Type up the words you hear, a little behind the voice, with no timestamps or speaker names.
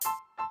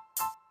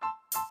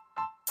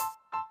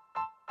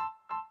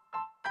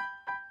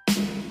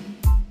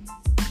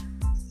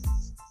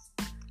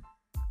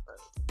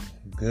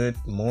Good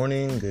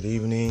morning, good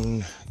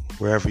evening,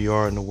 wherever you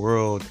are in the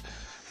world.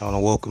 I want to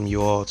welcome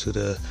you all to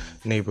the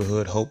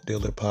Neighborhood Hope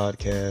Dealer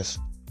podcast.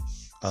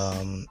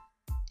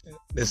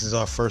 This is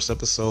our first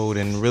episode,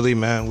 and really,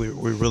 man, we're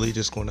really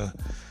just going to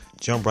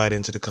jump right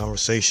into the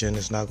conversation.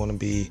 It's not going to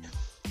be,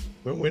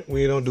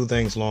 we don't do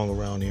things long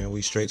around here.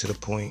 We straight to the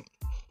point.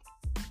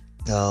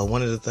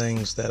 One of the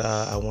things that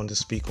I wanted to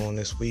speak on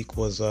this week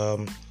was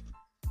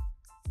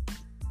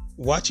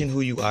watching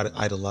who you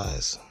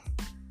idolize.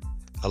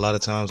 A lot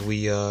of times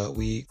we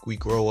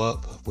grow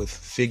up with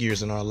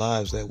figures in our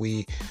lives that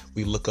we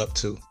look up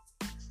to.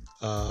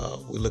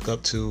 We look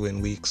up to,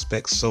 and we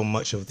expect so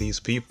much of these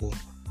people.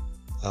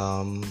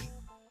 And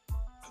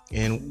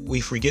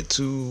we forget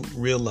to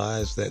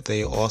realize that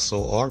they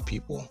also are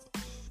people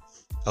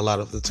a lot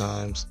of the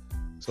times.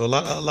 So a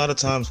lot of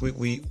times we'll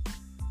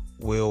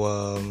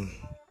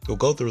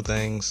go through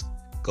things,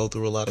 go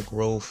through a lot of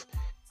growth,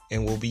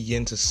 and we'll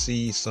begin to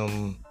see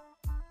some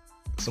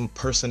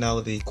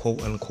personality,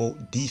 quote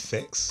unquote,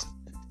 defects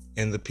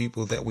in the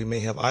people that we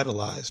may have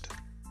idolized.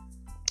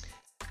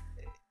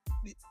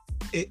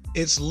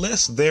 It's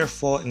less their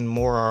fault and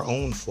more our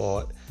own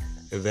fault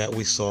that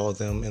we saw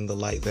them in the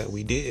light that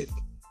we did.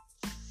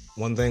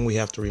 One thing we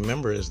have to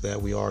remember is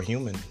that we are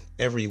human.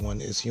 Everyone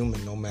is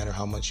human, no matter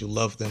how much you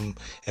love them,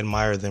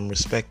 admire them,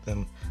 respect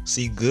them,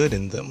 see good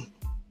in them.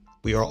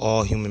 We are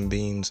all human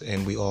beings,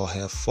 and we all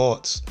have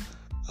faults.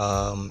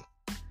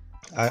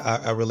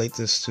 I relate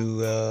this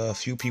to a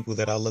few people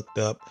that I looked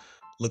up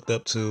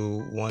to,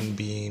 one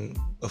being,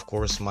 of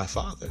course, my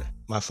father.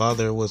 My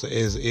father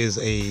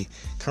is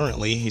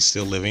currently, he's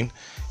still living,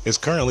 is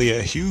currently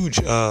a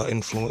huge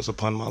influence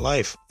upon my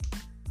life.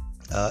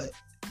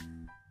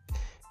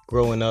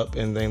 Growing up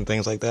and then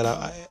things like that,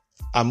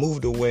 I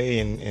moved away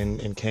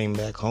and came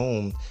back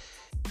home.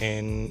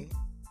 And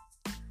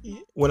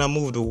when I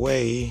moved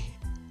away,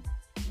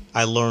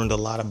 I learned a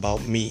lot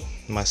about me,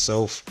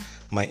 myself,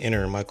 my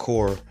inner, my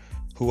core,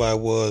 who I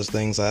was,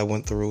 things I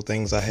went through,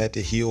 things I had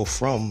to heal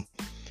from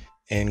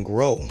and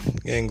grow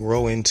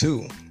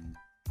into.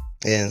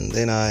 And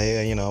then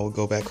I would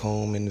go back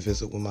home and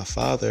visit with my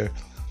father,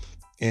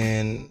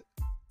 and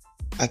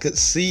I could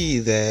see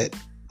that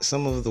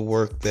some of the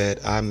work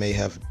that I may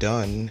have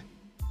done,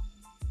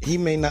 he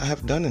may not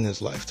have done in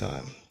his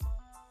lifetime.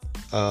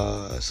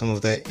 Some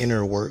of that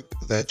inner work,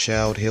 that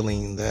child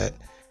healing, that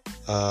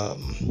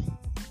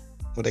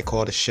what they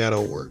call the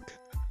shadow work.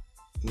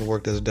 The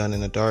work that's done in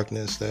the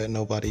darkness that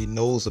nobody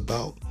knows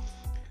about.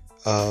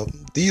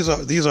 These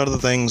are the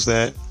things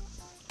that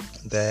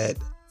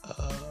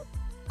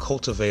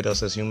cultivate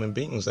us as human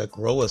beings, that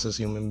grow us as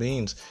human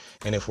beings.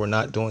 And if we're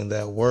not doing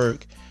that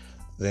work,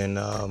 then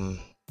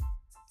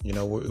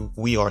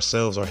we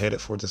ourselves are headed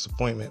for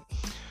disappointment.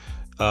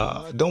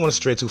 Don't want to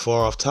stray too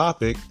far off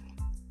topic.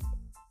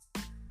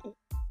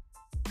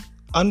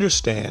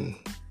 Understand,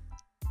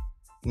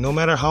 no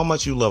matter how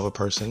much you love a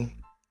person,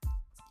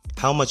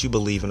 how much you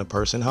believe in a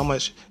person, how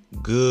much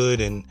good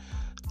and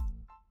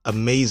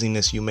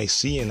amazingness you may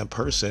see in a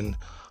person,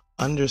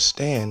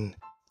 understand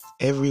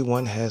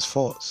everyone has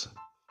faults.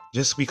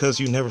 Just because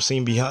you've never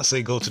seen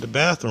Beyonce go to the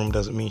bathroom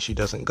doesn't mean she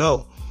doesn't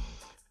go.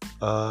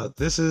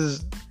 This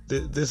is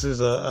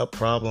a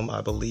problem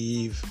I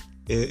believe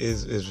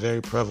is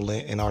very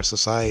prevalent in our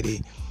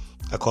society.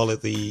 I call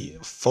it the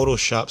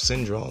Photoshop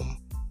syndrome.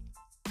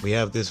 We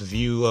have this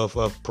view of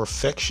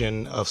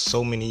perfection of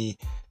so many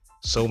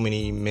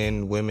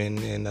men, women,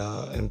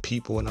 and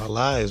people in our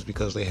lives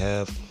because they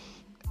have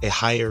a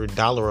higher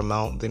dollar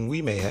amount than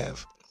we may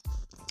have.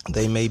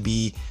 They may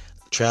be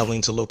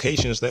traveling to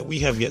locations that we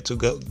have yet to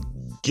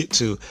get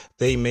to.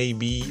 They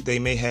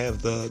may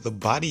have the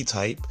body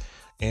type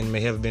and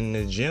may have been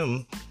in the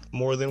gym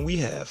more than we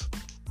have.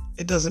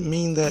 It doesn't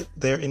mean that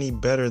they're any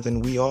better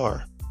than we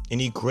are,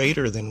 any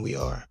greater than we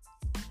are.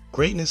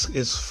 Greatness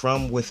is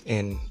from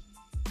within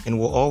and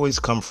will always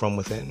come from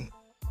within.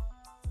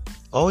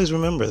 Always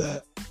remember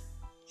that.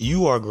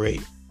 You are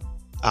great.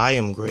 I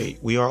am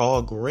great. We are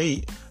all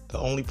great. The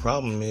only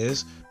problem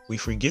is we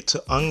forget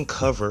to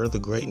uncover the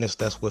greatness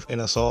that's within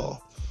us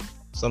all.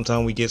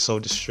 Sometimes we get so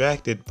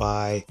distracted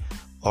by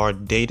our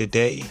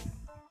day-to-day.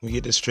 We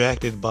get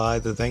distracted by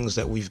the things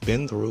that we've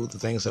been through, the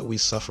things that we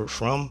suffered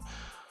from,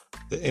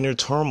 the inner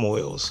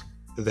turmoils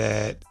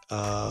that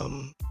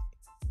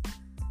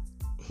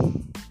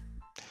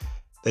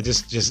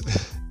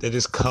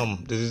just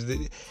come.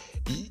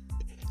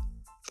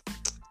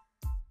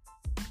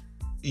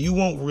 You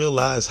won't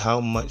realize how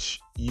much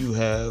you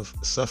have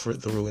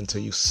suffered through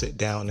until you sit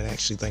down and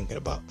actually think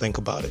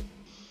about it.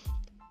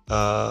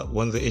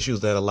 One of the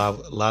issues that a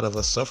lot of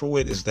us suffer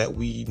with is that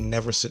we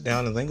never sit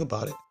down and think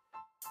about it.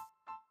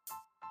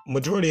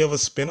 Majority of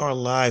us spend our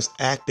lives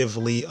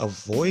actively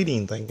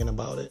avoiding thinking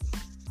about it,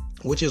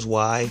 which is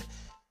why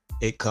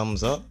it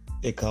comes up.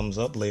 It comes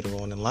up later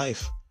on in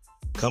life.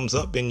 It comes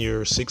up in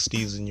your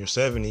 60s and your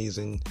 70s,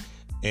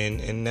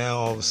 and now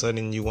all of a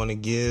sudden you want to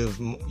give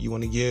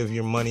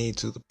your money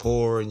to the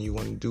poor, and you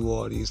want to do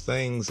all these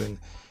things, and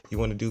you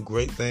want to do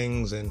great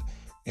things, and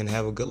and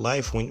have a good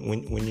life when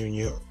you're in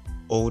your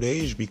old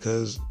age,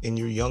 because in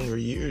your younger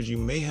years you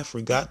may have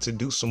forgot to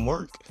do some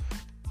work.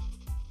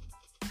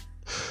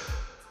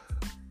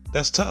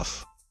 That's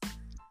tough.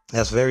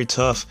 That's very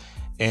tough,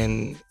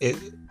 and it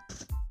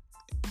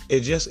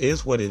just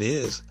is what it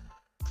is.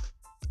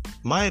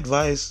 My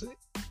advice: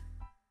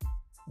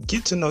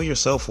 get to know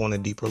yourself on a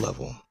deeper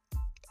level.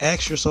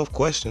 Ask yourself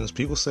questions.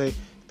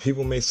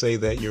 People may say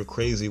that you're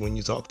crazy when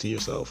you talk to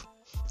yourself.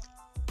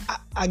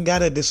 I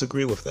gotta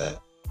disagree with that.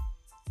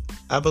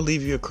 I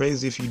believe you're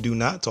crazy if you do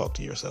not talk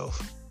to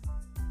yourself.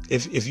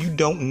 If you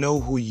don't know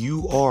who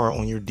you are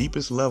on your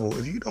deepest level,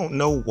 if you don't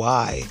know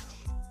why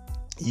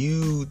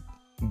you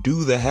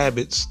do the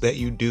habits that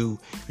you do,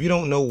 if you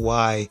don't know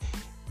why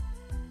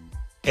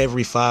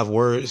every 5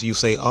 words you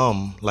say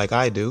like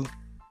I do,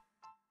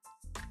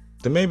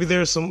 then maybe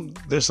there's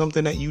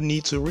something that you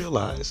need to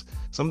realize,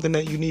 something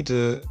that you need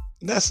to,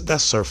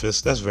 that's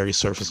surface, that's very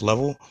surface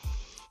level.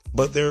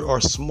 But there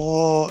are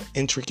small,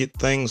 intricate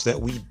things that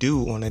we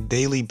do on a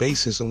daily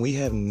basis and we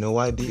have no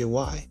idea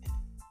why.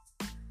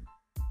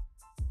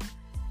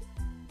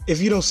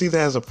 If you don't see that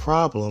as a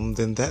problem,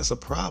 then that's a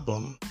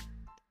problem.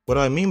 What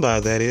I mean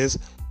by that is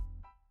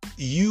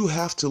you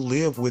have to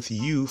live with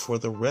you for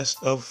the rest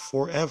of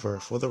forever,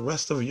 for the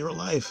rest of your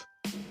life.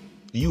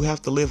 You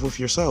have to live with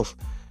yourself.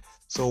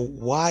 So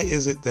why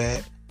is it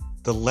that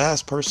the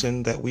last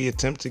person that we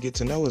attempt to get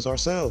to know is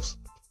ourselves?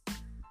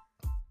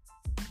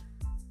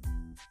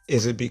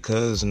 Is it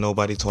because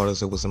nobody taught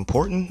us it was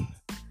important?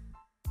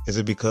 Is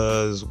it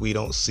because we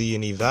don't see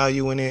any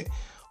value in it?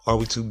 Are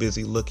we too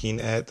busy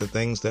looking at the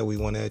things that we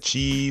want to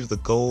achieve, the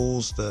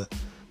goals,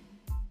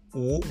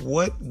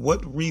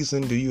 what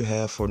reason do you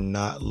have for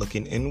not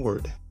looking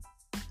inward?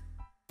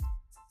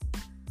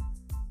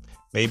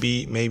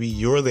 Maybe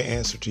you're the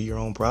answer to your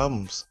own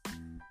problems.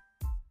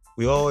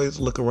 We always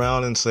look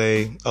around and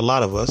say, a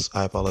lot of us,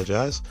 I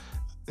apologize,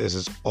 this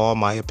is all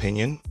my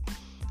opinion.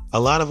 A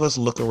lot of us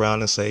look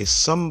around and say,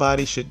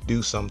 somebody should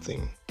do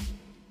something.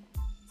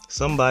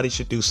 Somebody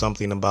should do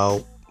something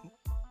about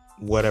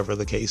whatever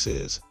the case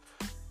is.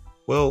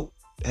 Well,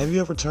 have you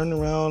ever turned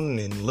around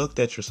and looked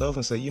at yourself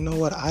and said, you know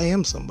what? I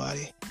am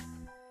somebody.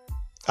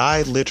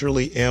 I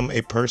literally am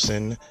a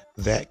person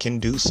that can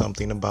do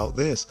something about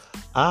this.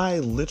 I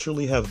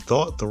literally have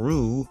thought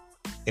through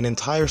an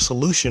entire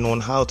solution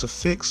on how to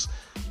fix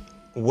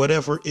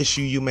whatever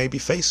issue you may be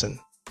facing.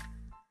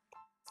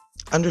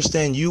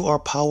 Understand, you are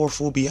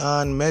powerful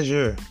beyond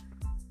measure.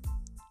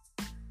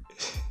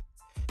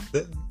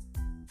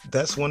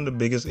 That's one of the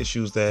biggest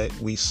issues that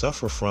we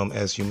suffer from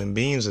as human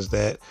beings, is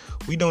that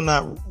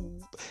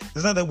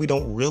it's not that we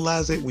don't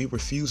realize it, we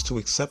refuse to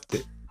accept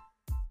it.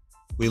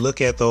 We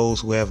look at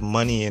those who have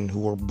money and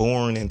who are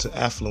born into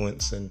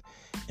affluence and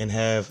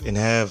have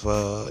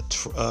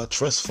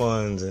trust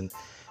funds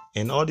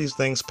and all these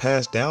things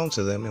passed down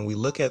to them, and we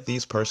look at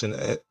these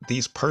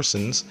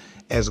persons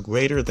as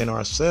greater than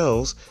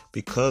ourselves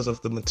because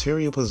of the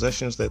material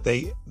possessions that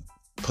they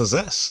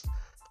possess.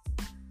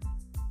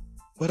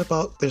 What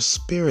about their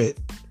spirit?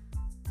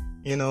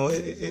 You know,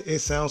 it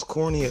sounds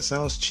corny, it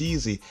sounds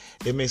cheesy.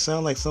 It may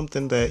sound like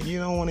something that you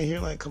don't want to hear,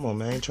 like, come on,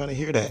 man, I ain't trying to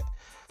hear that.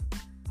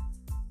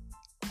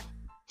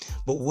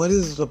 But what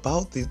is it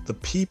about the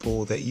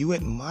people that you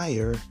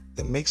admire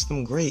that makes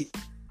them great?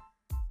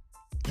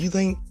 You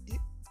think,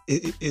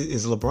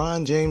 is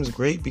LeBron James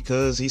great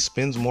because he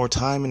spends more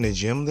time in the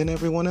gym than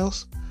everyone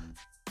else?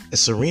 Is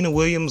Serena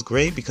Williams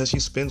great because she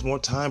spends more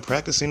time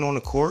practicing on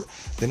the court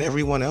than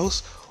everyone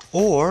else?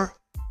 Or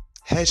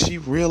has she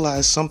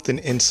realized something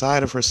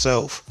inside of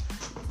herself?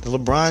 The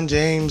LeBron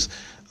James,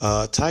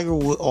 Tiger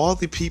Woods, all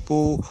the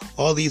people,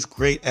 all these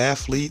great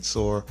athletes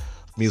or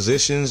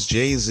musicians,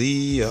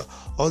 Jay-Z,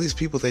 all these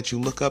people that you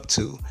look up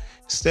to,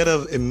 instead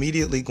of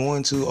immediately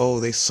going to, oh,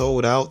 they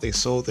sold out, they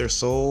sold their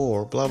soul,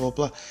 or blah, blah,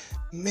 blah.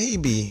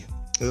 Maybe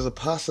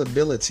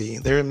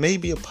there may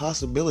be a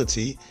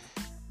possibility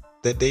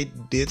that they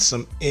did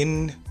some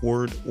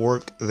inward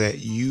work that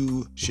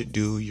you should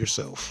do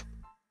yourself,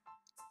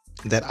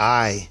 that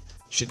I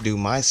should do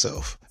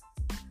myself.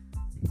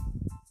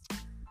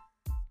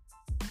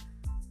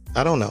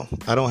 I don't know.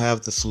 I don't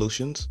have the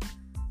solutions.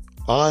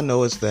 All I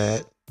know is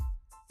that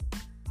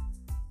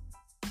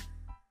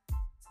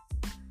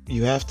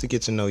you have to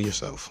get to know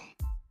yourself.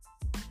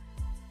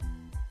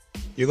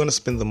 You're going to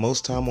spend the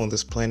most time on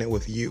this planet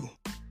with you.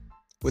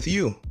 With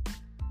you.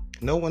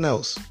 No one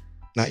else.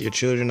 Not your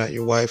children, not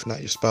your wife, not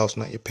your spouse,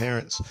 not your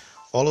parents.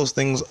 All those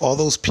things, all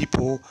those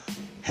people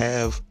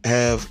have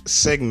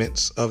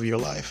segments of your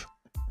life.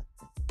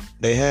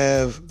 They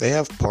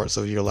have parts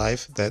of your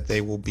life that they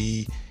will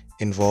be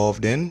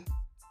involved in,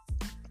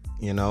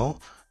 you know,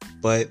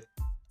 but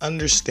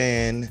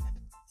understand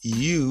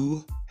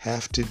you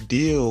have to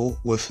deal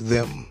with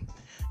them.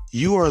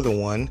 You are the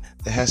one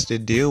that has to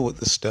deal with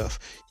the stuff.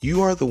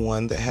 You are the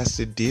one that has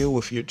to deal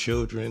with your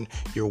children,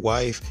 your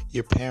wife,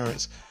 your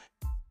parents.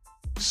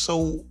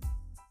 So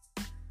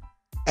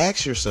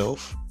ask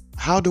yourself,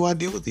 how do I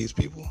deal with these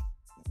people?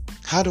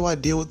 How do I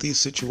deal with these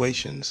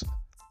situations?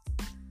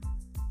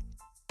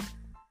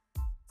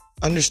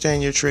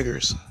 understand your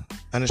triggers,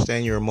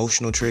 understand your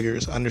emotional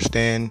triggers,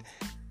 understand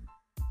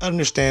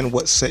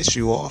what sets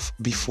you off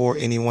before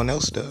anyone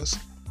else does.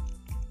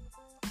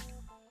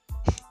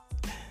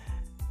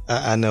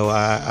 I know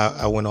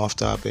I went off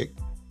topic.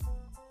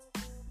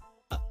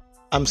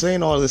 I'm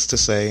saying all this to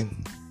say,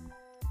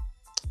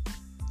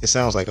 it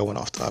sounds like I went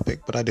off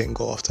topic, but I didn't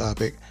go off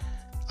topic.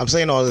 I'm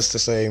saying all this to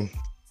say,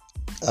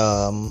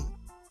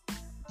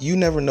 you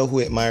never know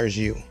who admires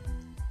you.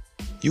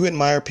 You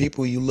admire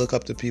people, you look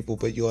up to people,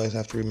 but you always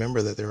have to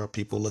remember that there are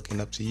people looking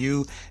up to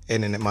you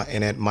and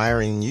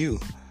admiring you.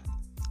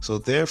 So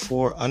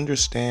therefore,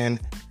 understand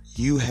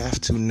you have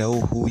to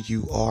know who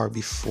you are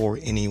before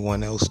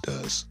anyone else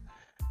does.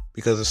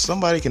 Because if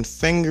somebody can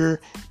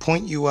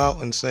point you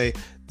out and say,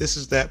 this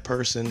is that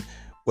person,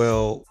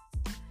 well,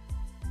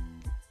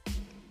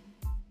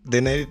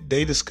 then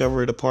they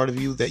discovered a part of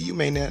you that you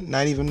may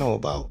not even know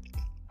about.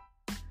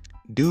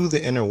 Do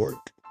the inner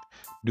work.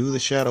 Do the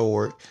shadow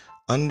work.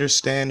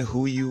 Understand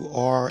who you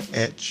are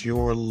at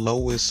your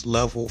lowest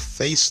level.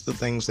 Face the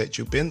things that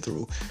you've been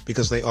through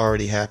because they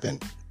already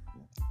happened.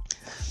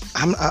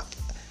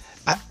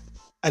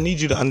 I need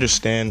you to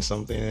understand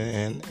something,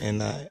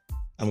 and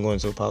I'm going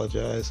to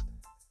apologize.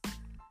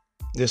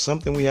 There's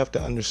something we have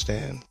to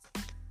understand.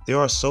 There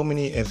are so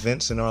many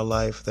events in our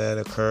life that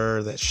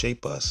occur that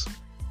shape us.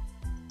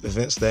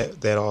 Events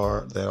that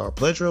are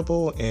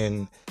pleasurable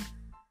and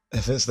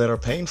events that are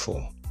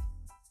painful.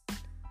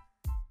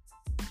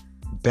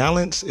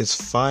 Balance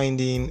is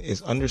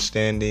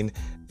understanding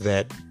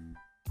that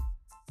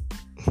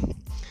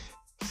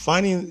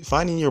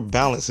finding your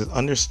balance is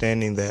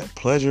understanding that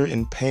pleasure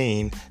and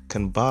pain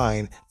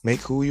combined make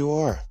who you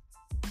are.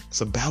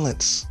 It's a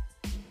balance.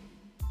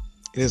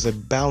 It is a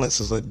balance.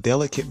 It's a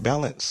delicate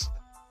balance.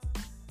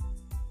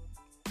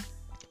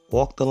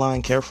 Walk the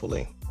line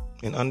carefully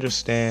and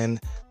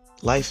understand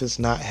life is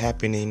not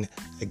happening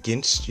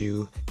against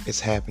you. It's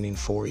happening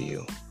for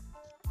you.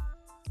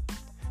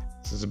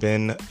 This has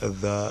been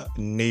the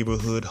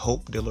Neighborhood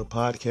Hope Dealer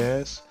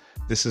Podcast.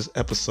 This is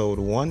episode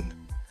 1.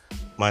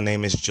 My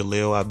name is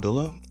Jalil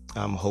Abdullah.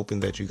 I'm hoping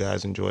that you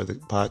guys enjoy the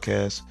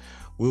podcast.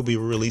 We'll be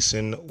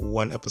releasing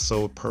 1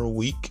 episode per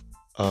week,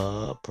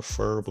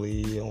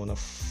 preferably on a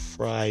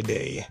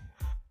Friday.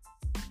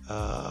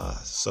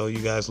 So you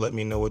guys let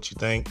me know what you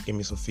think. Give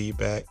me some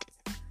feedback,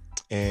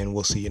 and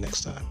we'll see you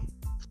next time.